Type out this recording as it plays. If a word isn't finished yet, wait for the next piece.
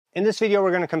In this video,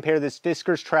 we're going to compare this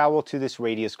Fiskars trowel to this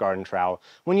Radius garden trowel.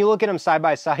 When you look at them side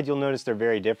by side, you'll notice they're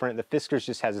very different. The Fiskars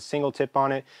just has a single tip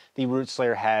on it. The Root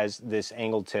Slayer has this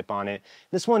angled tip on it.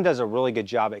 This one does a really good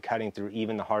job at cutting through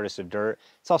even the hardest of dirt.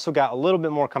 It's also got a little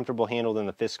bit more comfortable handle than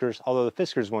the Fiskars, although the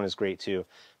Fiskars one is great too.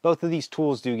 Both of these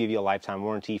tools do give you a lifetime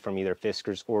warranty from either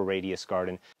Fiskars or Radius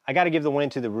Garden. I got to give the win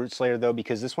to the Root Slayer though,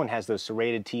 because this one has those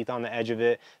serrated teeth on the edge of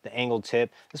it, the angled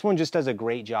tip. This one just does a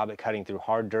great job at cutting through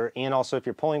hard dirt, and also if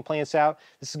you're pulling plants out,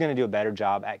 this is going to do a better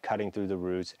job at cutting through the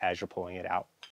roots as you're pulling it out.